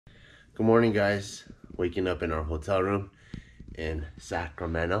Good morning, guys. Waking up in our hotel room in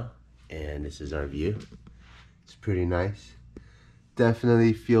Sacramento, and this is our view. It's pretty nice.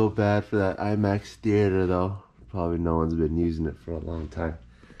 Definitely feel bad for that IMAX theater though. Probably no one's been using it for a long time.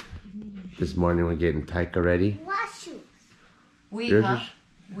 This morning we're getting Taika ready. What shoes?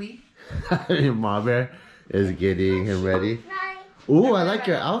 Your mom bear is getting him ready. Ooh, I like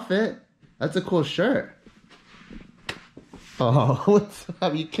your outfit. That's a cool shirt. Oh, what's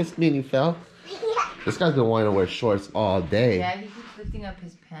up? You kissed me and you fell? Yeah. This guy's been wanting to wear shorts all day. Yeah, he keeps lifting up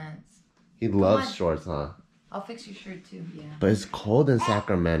his pants. He loves shorts, huh? I'll fix your shirt too, yeah. But it's cold in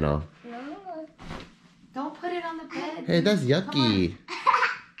Sacramento. No. Don't put it on the bed. Hey, that's yucky.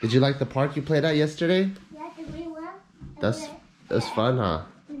 Did you like the park you played at yesterday? Yeah, the green one. That's fun, huh?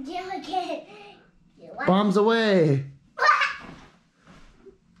 Okay. Bombs away!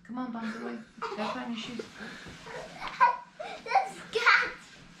 Come on, bombs away. Gotta put on your shoes. That's cat.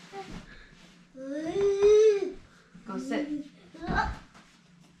 Go sit.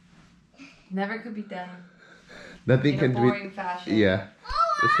 Never could be done. Nothing In can a boring fashion. Yeah.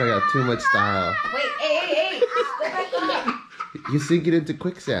 This guy got too much style. Wait, hey! Go back up. You sink it into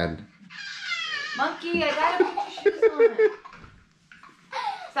quicksand. Monkey, I gotta put your shoes on.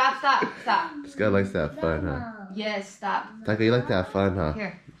 Stop. This guy likes to have fun, huh? Yes, stop. Taika, you like to have fun, huh?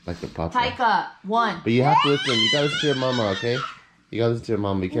 Here. Like the pop. Taika, one. But you have to listen. You gotta listen to your mama, okay? You gotta listen to your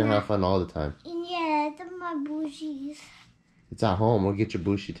mama. You can't have fun all the time. Yeah, that's my bushies. It's at home. We'll get your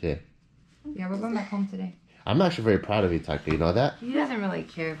bushi today. Yeah, we're going back home today. I'm actually very proud of you, Taika. You know that? He doesn't really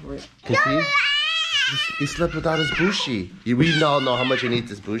care for it. Cause he slept without his bushi. We all know how much he needs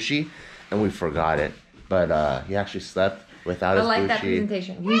his bushi, and we forgot it. But he actually slept without his bushi. I like that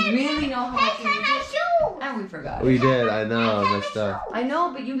presentation. We really know how much he needs it, and we forgot it. We did. I know. I messed up. I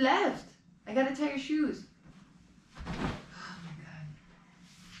know, but you left. I gotta tie your shoes.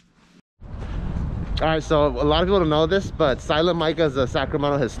 All right, so a lot of people don't know this, but Silent Micah is a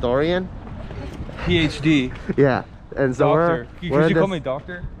Sacramento historian. PhD. Yeah, and so Doctor. we're You call me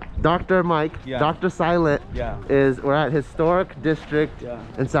doctor? Dr. Mike, Yeah. Dr. Silent, we're at Historic District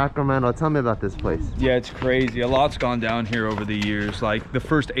in Sacramento. Tell me about this place. Yeah, it's crazy. A lot's gone down here over the years. Like the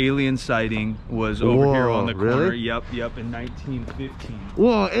first alien sighting was over here on the corner. Really? Yep, in 1915.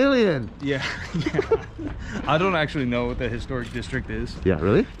 Whoa, alien! Yeah. I don't actually know what the historic district is. Yeah,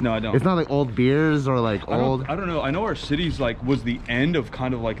 really? No, I don't. It's not like old beers or like old... I don't know. I know our city's like was the end of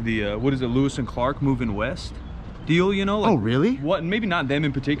kind of like the what is it, Lewis and Clark moving west deal, you know? Like, oh, really? What? Maybe not them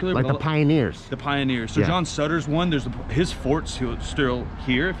in particular, like but the pioneers. The pioneers. So yeah. John Sutter's one. There's his fort's still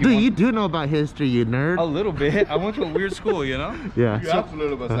here. If you Dude, want. you do know about history, you nerd. A little bit. I went to a weird school, you know. Yeah. You have to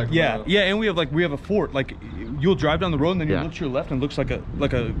learn about Sacramento. Yeah, and we have a fort. Like you'll drive down the road and then you look to your left and it looks like a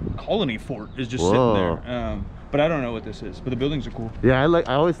colony fort is just sitting there. But I don't know what this is. But the buildings are cool. Yeah,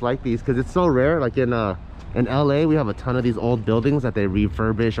 I always like these because it's so rare. Like in LA, we have a ton of these old buildings that they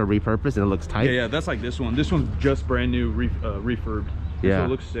refurbish or repurpose, and it looks tight. Yeah, that's like this one. This one's just brand new, refurbed. Yeah, so it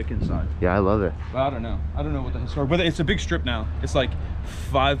looks sick inside. Yeah, I love it. But I don't know what the historic, but it's a big strip now. It's like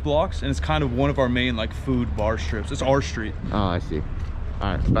 5 blocks, and it's kind of one of our main like food bar strips. It's our street. Oh, I see.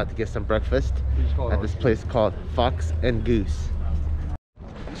 All right, about to get some breakfast at this place called Fox and Goose.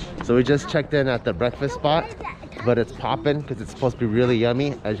 So we just checked in at the breakfast spot, but it's popping because it's supposed to be really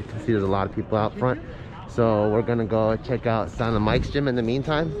yummy. As you can see, there's a lot of people out front. So we're gonna go check out Silent Mike's gym in the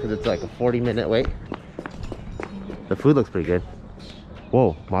meantime because it's like a 40-minute wait. The food looks pretty good.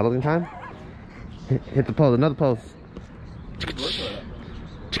 Whoa, modeling time? Hit the pose, another pose.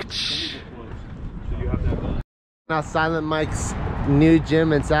 Now Silent Mike's new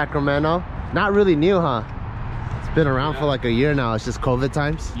gym in Sacramento. Not really new, huh? It's been around for like a year now. It's just COVID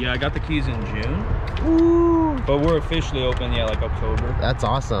times. Yeah, I got the keys in June. Ooh. But we're officially open, yeah, like October. That's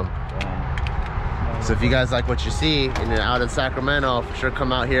awesome. So if you guys like what you see and you're out in Sacramento, for sure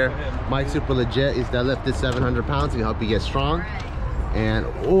come out here. Mike's super legit. He's deadlifted 700 pounds. He can help you get strong. And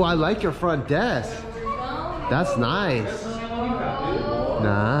oh, I like your front desk. That's nice.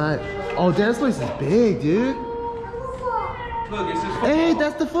 Oh, dance place is big, dude. Hey,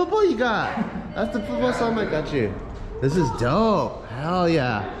 that's the football you got. That's the football song I got you. This is dope. Hell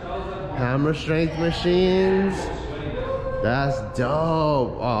yeah. Hammer strength machines. That's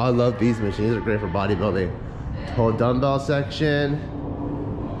dope. Oh, I love these machines. These are great for bodybuilding. Whole dumbbell section.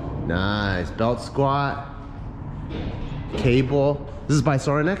 Nice. Belt squat. Cable. This is by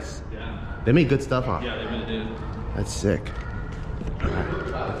Sorinex? Yeah. They make good stuff, huh? Yeah, they really do. That's sick.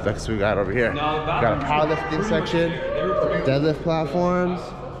 Alright, next we got over here. Got a powerlifting section. Deadlift platforms.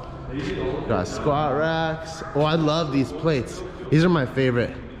 Got squat racks. Oh, I love these plates. These are my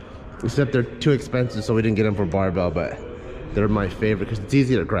favorite. Except they're too expensive, so we didn't get them for barbell, but They're my favorite because it's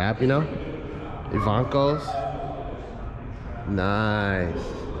easy to grab, you know? Ivanko's. Nice.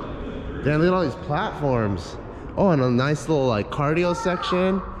 Damn, look at all these platforms. Oh, and a nice little like cardio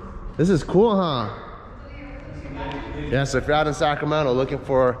section. This is cool, huh? Yeah, so if you're out in Sacramento looking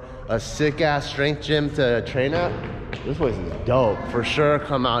for a sick ass strength gym to train at, this place is dope. For sure,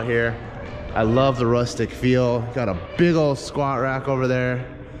 come out here. I love the rustic feel. Got a big old squat rack over there.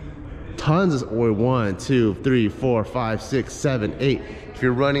 Tons of, 1, 2, 3, 4, 5, 6, 7, 8. If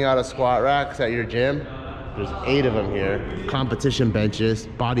you're running out of squat racks at your gym, there's 8 of them here. Competition benches,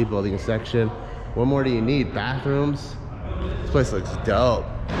 bodybuilding section. What more do you need? Bathrooms. This place looks dope.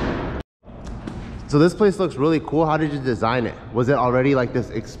 So this place looks really cool. How did you design it? Was it already like this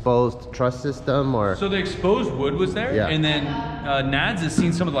exposed truss system, or? So the exposed wood was there, yeah. And then Nads has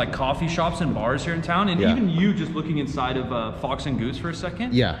seen some of the like coffee shops and bars here in town, and yeah. even you just looking inside of Fox and Goose for a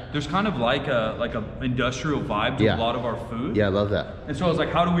second. Yeah. There's kind of like a industrial vibe to yeah. a lot of our food. Yeah, I love that. And so I was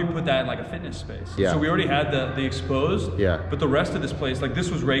like, how do we put that in like a fitness space? Yeah. So we already had the exposed. Yeah. But the rest of this place, like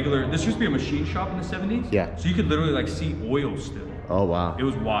this was regular. This used to be a machine shop in the 70s. Yeah. So you could literally like see oil still. Oh wow. It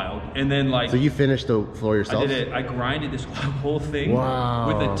was wild. And then like. So you finished the floor yourself? I did it. I grinded this whole thing. Wow.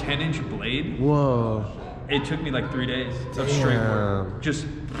 With a 10-inch blade. Whoa. It took me like 3 days of straight work. Just.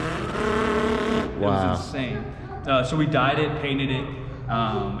 It was insane. So we dyed it, painted it,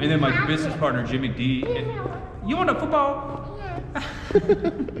 and then my business partner Jim McD. You want a football?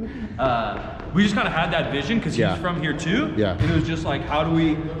 We just kind of had that vision because he's from here too. Yeah. And it was just like, how do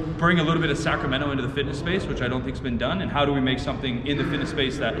we bring a little bit of Sacramento into the fitness space, which I don't think's been done, and how do we make something in the fitness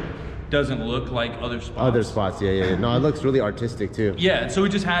space that doesn't look like other spots? Other spots, yeah. No, it looks really artistic too. Yeah, so we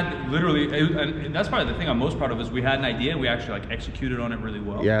just had literally, and that's probably the thing I'm most proud of is we had an idea and we actually like executed on it really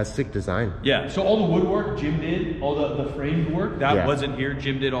well. Yeah, sick design. Yeah, so all the woodwork Jim did, all the framed work, that wasn't here,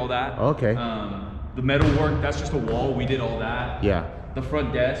 Jim did all that. Okay. The metal work, that's just a wall, we did all that. Yeah. The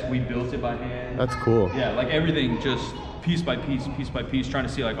front desk, we built it by hand. That's cool. Yeah, like everything just piece by piece, trying to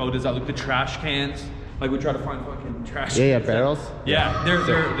see like, oh, does that look, the trash cans? Like we try to find fucking trash cans. Yeah, barrels? Yeah,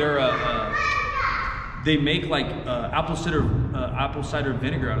 they make like apple cider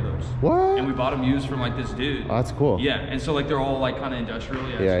vinegar out of those. What? And we bought them used from like this dude. Oh, that's cool. Yeah, and so like they're all like kind of industrial.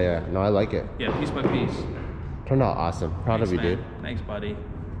 Yeah. No, I like it. Yeah, piece by piece. Turned out awesome. Proud of you, man. dude. Thanks, buddy.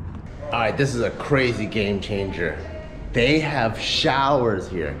 All right, this is a crazy game changer. They have showers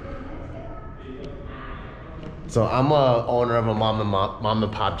here. So I'm a owner of a mom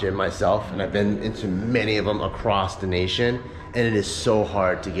and pop gym myself, and I've been into many of them across the nation, and it is so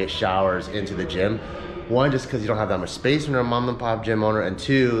hard to get showers into the gym. One, just because you don't have that much space when you're a mom and pop gym owner, and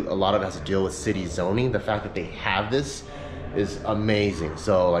two, a lot of it has to deal with city zoning. The fact that they have this is amazing.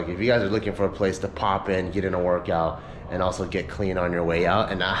 So like if you guys are looking for a place to pop in, get in a workout, and also get clean on your way out,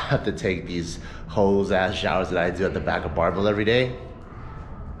 and not have to take these hose ass showers that I do at the back of Barbell every day,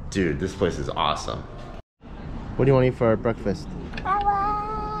 dude, this place is awesome. What do you want to eat for breakfast? I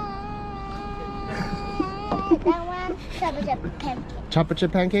want chocolate chip pancakes. Chocolate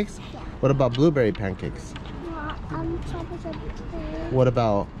chip pancakes? Yeah. What about blueberry pancakes? Chocolate chip pancakes. What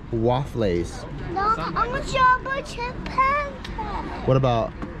about waffles? No, I want chocolate chip pancakes. What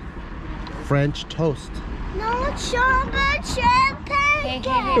about French toast? No, chocolate chip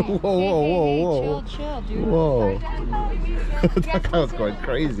pancakes. Whoa. Chill, dude. Whoa. That guy was going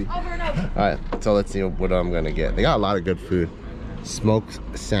crazy. Alright, so let's see what I'm gonna get. They got a lot of good food. Smoked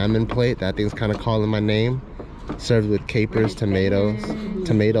salmon plate, that thing's kind of calling my name. Served with capers, tomatoes,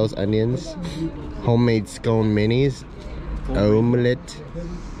 onions. Homemade scone minis. Omelette.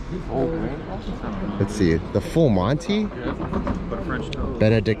 Let's see, the full Monty.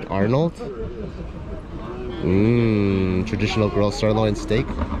 Benedict Arnold. Traditional grilled sirloin steak.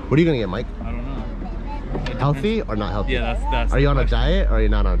 What are you gonna get, Mike? I don't know. Healthy or not healthy? Yeah, that's. Are you on a diet or are you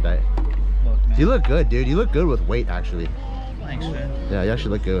not on a diet? Look, man. You look good, dude. You look good with weight, actually. Thanks, man. Yeah, you actually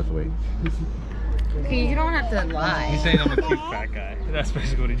look good with weight. Okay, you don't have to lie. He's saying I'm a cute fat guy. That's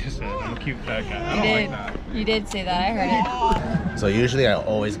basically what he just said. I'm a cute fat guy. I don't like that. You did say that. I heard it. So usually I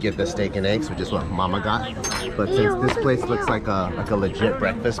always get the steak and eggs, which is what Mama got. But since this place looks like a legit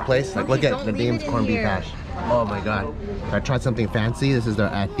breakfast place, like look at Nadim's corned beef hash. Oh my god! I tried something fancy. This is their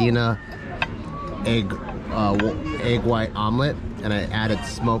Athena egg white omelet, and I added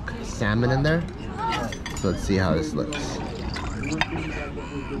smoked salmon in there. So let's see how this looks. I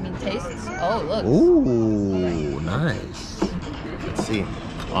mean, tastes. Oh, look. Ooh, nice. Let's see.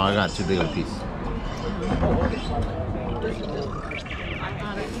 Oh, I got too big of a piece.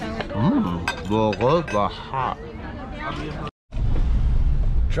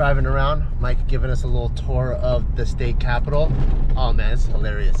 Driving around, Mike giving us a little tour of the state capitol. Oh man, it's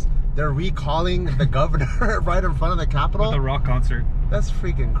hilarious. they're recalling the governor right in front of the Capitol. With a rock concert. That's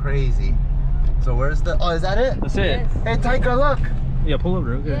freaking crazy. So where's the? Oh, is that it? That's it. Hey, Taika, look. Yeah, pull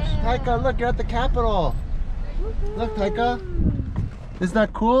over real good. Taika, look, you're at the Capitol. Look, Taika. Isn't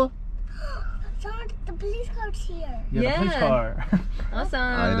that cool? The police car's here. Yeah, the police car. Awesome.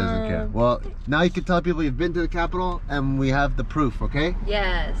 He doesn't care. Well, now you can tell people you've been to the Capitol and we have the proof, okay?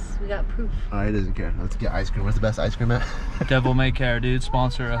 Yes, we got proof. He doesn't care. Let's get ice cream. Where's the best ice cream at? Devil May Care, dude.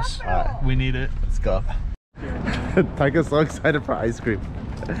 Sponsor us. Alright. We need it. Let's go. Taika's so excited for ice cream.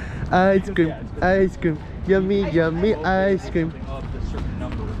 Ice cream, ice cream, yummy, yummy ice cream.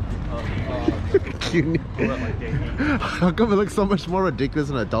 How come it looks so much more ridiculous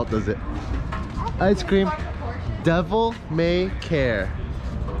when an adult does it? Ice cream, Devil May Care.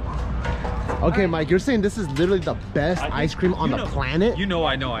 Okay, Mike, you're saying this is literally the best ice cream on the planet? You know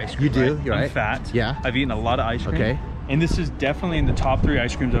I know ice cream. You do? Right? You're right. I'm fat. Yeah. I've eaten a lot of ice cream. Okay. And this is definitely in the top 3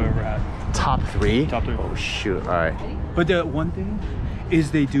 ice creams I've ever had. Top 3? Top 3. Oh shoot, alright. But the one thing is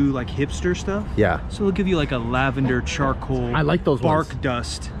they do like hipster stuff. Yeah. So they'll give you like a lavender charcoal. I like those bark ones.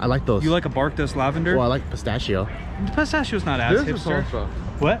 dust. I like those. You like a bark dust lavender? Well, I like pistachio. The pistachio's not as hipster.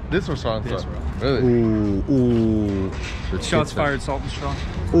 What? This was strong. This one. Really? Ooh. That's Shots good fired, salt and strong.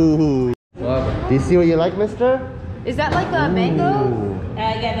 stuff. Ooh. Do you see what you like, mister? Is that like a mango?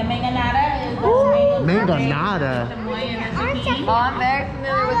 Yeah, the mangonada is Mangonada. Oh, I'm very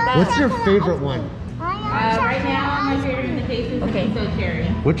familiar with that. What's your favorite one? right now, my favorite in the case is miso cherry.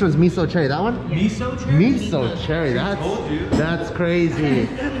 Which one's miso cherry? That one? Miso cherry? Miso cherry. That's crazy.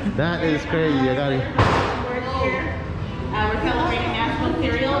 That is crazy. I got it. We're celebrating National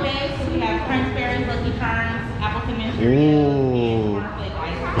Cereal Day. So we have Crunch Berries, Lucky Charms, Appleton Cereal, Ooh. and cornflake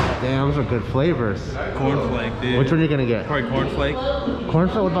ice cream. Damn, those are good flavors. Cornflake, dude. Which one are you gonna get? Probably cornflake.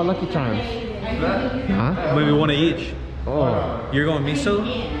 Cornflake? What about Lucky Charms? Huh? Maybe one of each. Oh. You're going miso?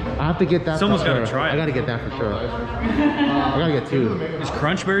 I have to get that. Someone's for sure. gotta try it. I gotta get that for sure. I gotta get 2. Is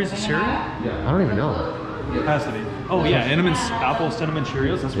Crunch Berries a cereal? I don't even know. Has to be. Oh yeah, apple cinnamon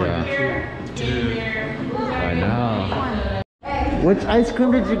Cheerios. That's probably Yeah. good too. Dude. I know. Which ice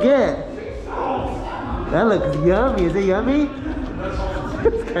cream did you get? That looks yummy. Is it yummy?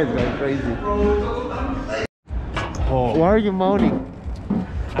 This guy's going crazy. Oh. Why are you moaning?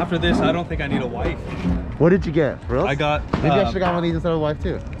 After this, I don't think I need a wife. What did you get? For real? I got. Maybe I should have got one of these instead of a wife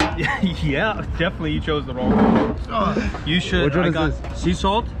too. Yeah, definitely you chose the wrong one. You should. Which one I is got this? sea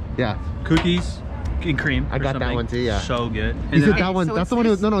salt, Yeah. cookies, and cream. I or got that something. one too, yeah. So good. And Is then it that one? so That's it's the one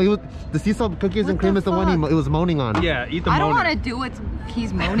he was. this- No, he was. The sea salt cookies and What cream the is the one fuck? he was moaning on. Yeah, eat the I don't moaner. want to do what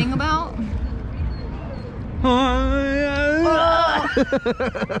he's moaning about.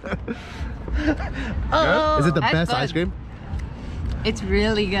 Is it the That's best good. ice cream? It's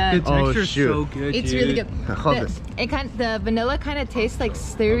really The good. Oh, texture's shoot. so good. It's dude. really good. Hold this. The vanilla kind of tastes like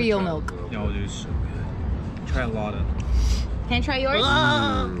cereal milk. No, dude, so good. Try a lot of. Can I try yours?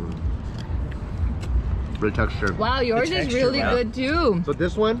 Good texture. Wow, yours is texture, really wow. good too. So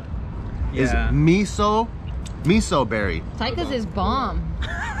this one is Yeah. miso berry. Taika's is bomb.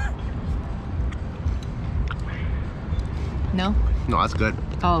 No? No, that's good.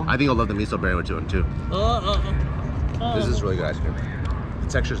 Oh. I think you'll love the miso berry one too. This is really good ice cream. The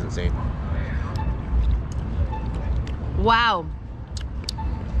texture's insane. Wow.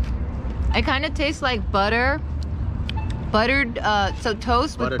 It kind of tastes like butter. Buttered, so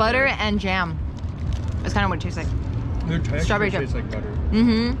toast with Buttered butter berry. and jam. That's kind of what it tastes like. Their texture Strawberry tastes like butter.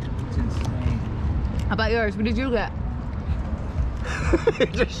 Mm-hmm. It's insane. How about yours? What did you get?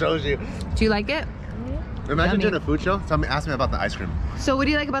 It just shows you. Do you like it? Imagine Yummy. doing a food show. Ask me about the ice cream. So what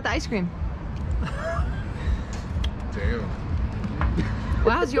do you like about the ice cream? Damn.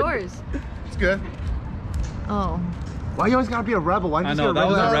 Well, how's yours? It's good. Oh. Why you always gotta be a rebel? Why I don't you know just that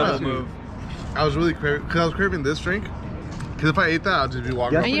was get a regular rebel ice cream? move. I was really craving, because I was craving this drink. Because if I ate that, I'll just be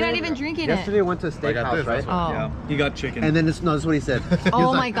walking. And you're not even drinking Yesterday I went to a I got steakhouse, this, right? that's Oh. Yeah, he got chicken. And then this is what he said. He Oh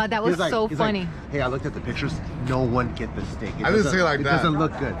was my God, that was he so he's funny. Hey, I looked at the pictures. No one get the steak. I didn't say it like it that. doesn't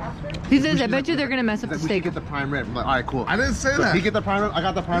look good. He says, I bet you they're gonna mess up the We should steak. get the prime rib. I'm like, all right, cool. I didn't say So that. he get the prime rib. I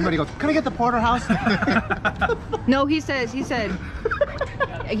got the prime rib. He goes, can I get the porterhouse? No, he said,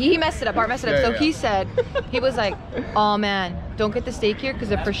 he messed it up. Art messed it up. Yeah, So yeah. he said, he was like, oh man, don't get the steak here because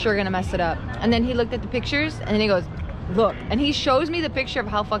they're for sure gonna mess it up. And then he looked at the pictures and then he goes, look. And he shows me the picture of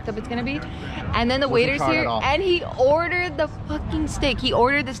how fucked up it's gonna be. And then the waiter's try it here all. and he ordered the fucking steak. He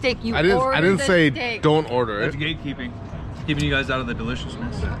ordered the steak. I didn't the say steak. don't order That's it. gatekeeping. Keeping you guys out of the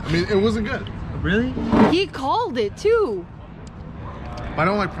deliciousness. I mean, it wasn't good. Really? He called it too. But I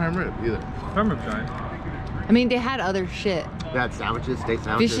don't like prime rib either. Prime rib giant. I mean, they had other shit. They had sandwiches, steak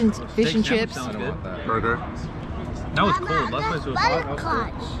sandwiches, Fish and Steak sandwich chips. sounds I don't good. want that. burger. That was cold. Last place was hot.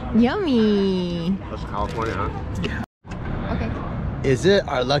 Butterscotch. Yummy. That's California, huh? Okay. Is it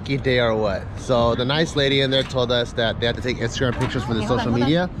our lucky day or what? So the nice lady in there told us that they had to take Instagram pictures for the Okay, hold social on.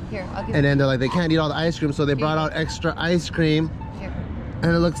 media. Here, I'll give And then they're like, they can't eat all the ice cream, so they brought out extra ice cream. Here.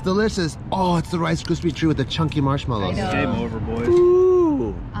 And it looks delicious. Oh, it's the Rice Krispie treat with the chunky marshmallows. I know. Game over, boys.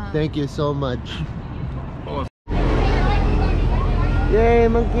 Ooh, thank you so much. Oh. Yay,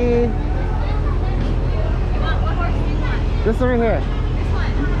 monkey. What horse do you want? This one right here. This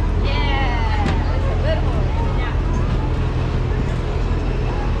one. Yeah. It's a good horse.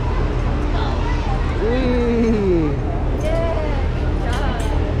 Whee. Yeah.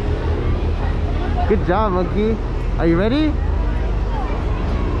 Good job, monkey. Are you ready?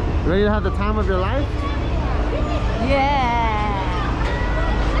 Ready to have the time of your life? Yeah.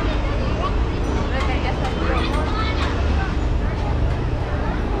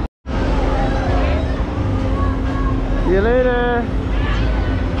 See you later.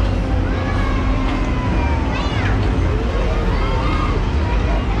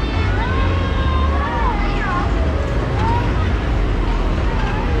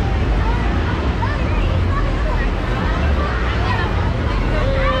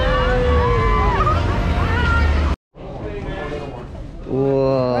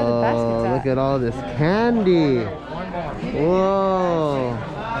 Whoa, look at all this candy. Whoa.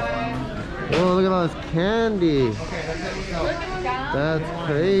 Whoa, look at all this candy. That's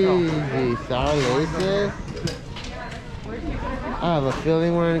crazy. Sour laces. I have a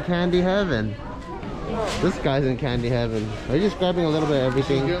feeling we're in candy heaven. This guy's in candy heaven. Are you just grabbing a little bit of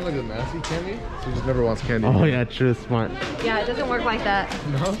everything? She's getting like a nasty candy. She just never wants candy. Oh yeah, true, smart. Yeah, it doesn't work like that.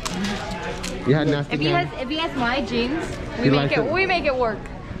 No? You had nasty candy? If he has my jeans, He likes it. we make it work.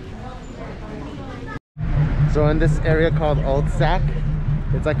 So in this area called Old Sac,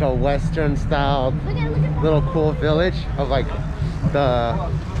 it's like a Western style little cool village of like the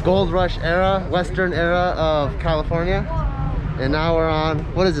gold rush era, Western era of California. And now we're on,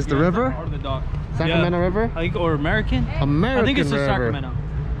 what is this, the river? Or the dock. Sacramento River? I think, or American? American I think it's the River. Sacramento.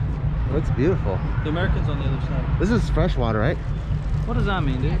 It looks beautiful. The American's on the other side. This is fresh water, right? What does that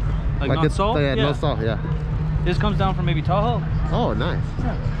mean, dude? Like not it's, salt? Yeah, no salt, yeah. This comes down from maybe Tahoe. Oh, nice.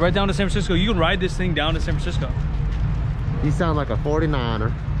 Right down to San Francisco. You can ride this thing down to San Francisco. You sound like a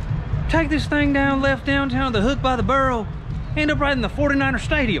 49er. Take this thing down, left downtown, the hook by the Borough. End up right in the 49er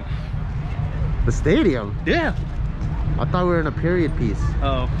Stadium. The stadium? Yeah. I thought we were in a period piece.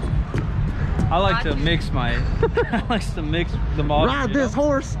 Oh. I like to mix my, I like to mix the models. Ride this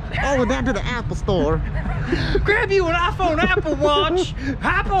horse all the way down to the Apple store. Grab you an iPhone Apple Watch,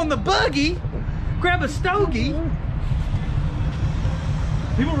 hop on the buggy, grab a stogie.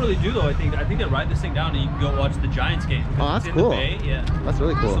 People really do though, I think they ride this thing down and you can go watch the Giants game. Oh, that's it's in cool. The bay. Yeah. That's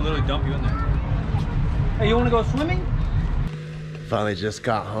really cool. Just to literally dump you in there. Hey, you want to go swimming? Finally just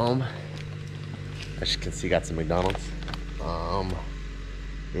got home. As you can see, got some McDonald's.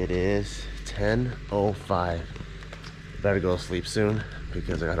 It is 10:05. Better go to sleep soon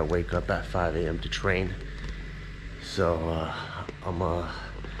because I gotta wake up at 5 a.m. to train. So I'm gonna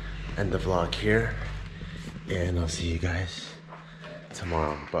end the vlog here and I'll see you guys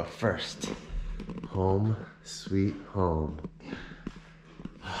tomorrow. But first, home sweet home.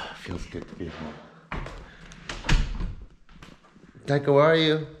 Feels good to be home. Taika, where are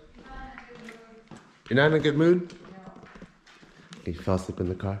you? You're not in a good mood? You fell asleep in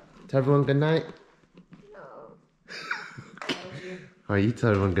the car. Tell everyone good night. No. Alright, you tell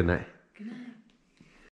everyone good night.